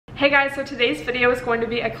Hey guys, so today's video is going to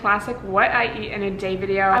be a classic what I eat in a day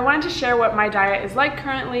video. I wanted to share what my diet is like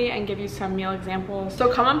currently and give you some meal examples.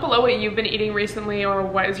 So comment below what you've been eating recently or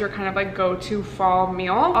what is your kind of like go-to fall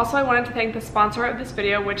meal. Also, I wanted to thank the sponsor of this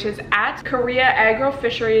video, which is at Korea Agro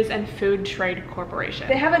Fisheries and Food Trade Corporation.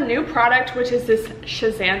 They have a new product, which is this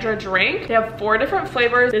Shazandra drink. They have 4 different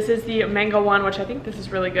flavors. This is the mango one, which I think this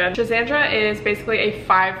is really good. Shazandra is basically a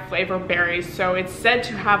 5 flavor berry. So it's said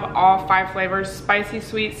to have all 5 flavors: spicy,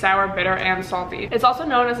 sweet, sour, bitter, and salty. It's also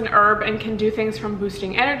known as an herb and can do things from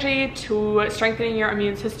boosting energy to strengthening your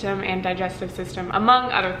immune system and digestive system,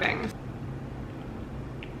 among other things.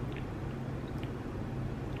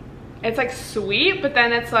 It's like sweet, but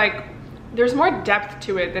then it's like there's more depth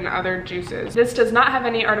to it than other juices. This does not have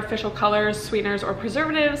any artificial colors, sweeteners, or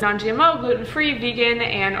preservatives. Non-GMO, gluten-free, vegan,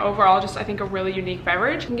 and overall just I think a really unique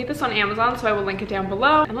beverage. You can get this on Amazon, so I will link it down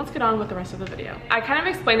below. And let's get on with the rest of the video. I kind of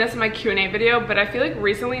explained this in my Q&A video, but I feel like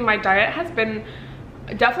recently my diet has been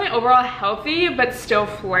definitely overall healthy, but still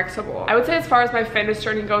flexible. I would say as far as my fitness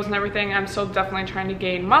journey goes and everything, I'm still definitely trying to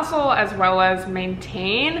gain muscle as well as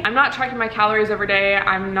maintain. I'm not tracking my calories every day.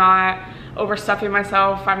 I'm not overstuffing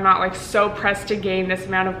myself. I'm not like so pressed to gain this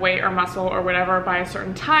amount of weight or muscle or whatever by a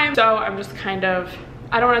certain time. So I'm just kind of,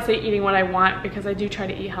 I don't want to say eating what I want because I do try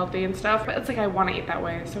to eat healthy and stuff, but it's like I want to eat that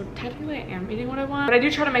way. So technically I am eating what I want, but I do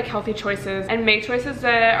try to make healthy choices and make choices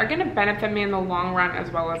that are going to benefit me in the long run as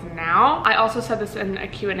well as now. I also said this in a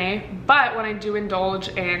Q&A, but when I do indulge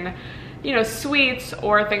in, you know, sweets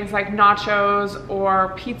or things like nachos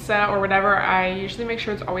or pizza or whatever, I usually make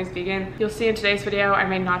sure it's always vegan. You'll see in today's video, I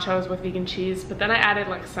made nachos with vegan cheese, but then I added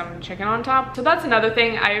like some chicken on top. So that's another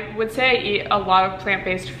thing. I would say I eat a lot of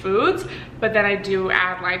plant-based foods, but then I do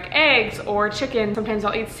add like eggs or chicken. Sometimes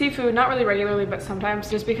I'll eat seafood, not really regularly, but sometimes,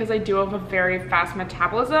 just because I do have a very fast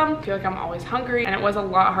metabolism. I feel like I'm always hungry, and it was a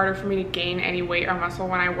lot harder for me to gain any weight or muscle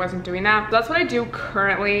when I wasn't doing that. So that's what I do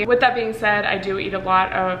currently. With that being said, I do eat a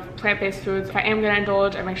lot of plant-based foods. If I am gonna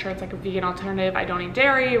indulge, I make sure it's like a vegan alternative. I don't eat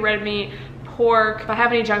dairy, red meat, pork. If I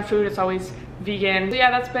have any junk food, it's always vegan. So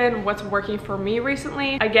yeah, that's been what's working for me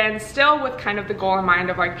recently. Again, still with kind of the goal in mind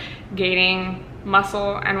of like gaining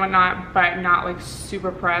muscle and whatnot, but not like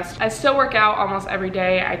super pressed. I still work out almost every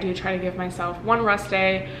day. I do try to give myself 1 rest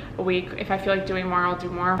day a week. If I feel like doing more, I'll do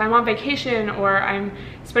more. If I'm on vacation or I'm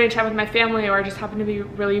spending time with my family or I just happen to be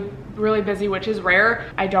really busy, which is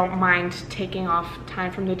rare, I don't mind taking off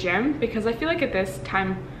time from the gym because I feel like at this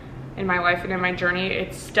time in my life and in my journey,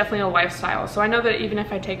 it's definitely a lifestyle. So I know that even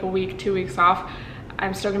if I take a week, 2 weeks off,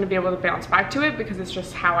 I'm still gonna be able to bounce back to it because it's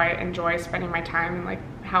just how I enjoy spending my time and like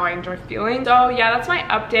how I enjoy feeling. So yeah, that's my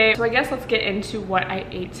update. So I guess let's get into what I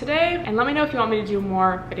ate today, and let me know if you want me to do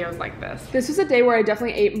more videos like this. This was a day where I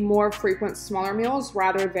definitely ate more frequent smaller meals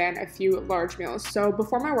rather than a few large meals. So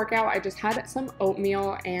before my workout, I just had some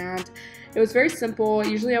oatmeal and it was very simple.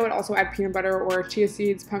 Usually I would also add peanut butter or chia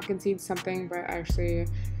seeds, pumpkin seeds, something, but I actually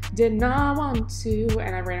did not want to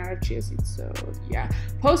and I ran out of chia seeds, so yeah.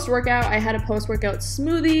 Post-workout, I had a post-workout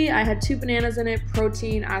smoothie. I had 2 bananas in it,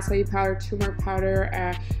 protein, acai powder, turmeric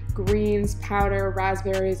powder, greens powder,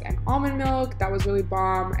 raspberries, and almond milk. That was really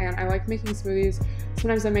bomb, and I like making smoothies.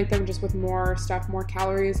 Sometimes I make them just with more stuff, more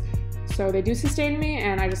calories, so they do sustain me,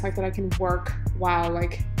 and I just like that I can work while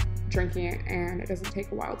like drinking it and it doesn't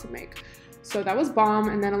take a while to make. So that was bomb.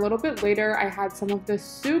 And then a little bit later, I had some of the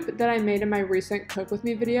soup that I made in my recent cook with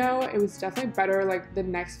me video. It was definitely better like the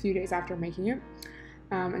next few days after making it.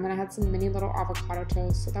 And then I had some mini little avocado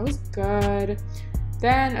toast, so that was good.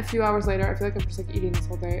 Then a few hours later, I feel like I'm just like eating this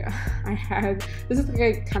whole day. I had, this is like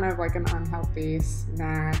a kind of like an unhealthy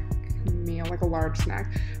snack meal, like a large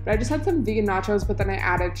snack, but I just had some vegan nachos, but then I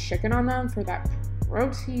added chicken on them for that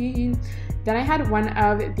protein. Then I had one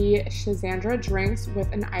of the Shazandra drinks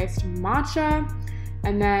with an iced matcha.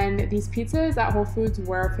 And then these pizzas at Whole Foods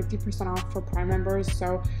were 50% off for Prime members.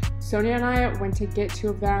 So Sonia and I went to get 2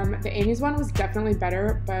 of them. The Amy's one was definitely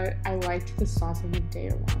better, but I liked the sauce of the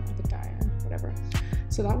Daya one, or the Daya, whatever.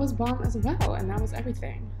 So that was bomb as well, and that was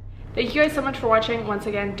everything. Thank you guys so much for watching. Once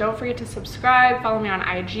again, don't forget to subscribe, follow me on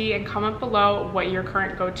IG, and comment below what your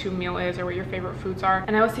current go-to meal is or what your favorite foods are.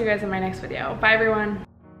 And I will see you guys in my next video. Bye everyone.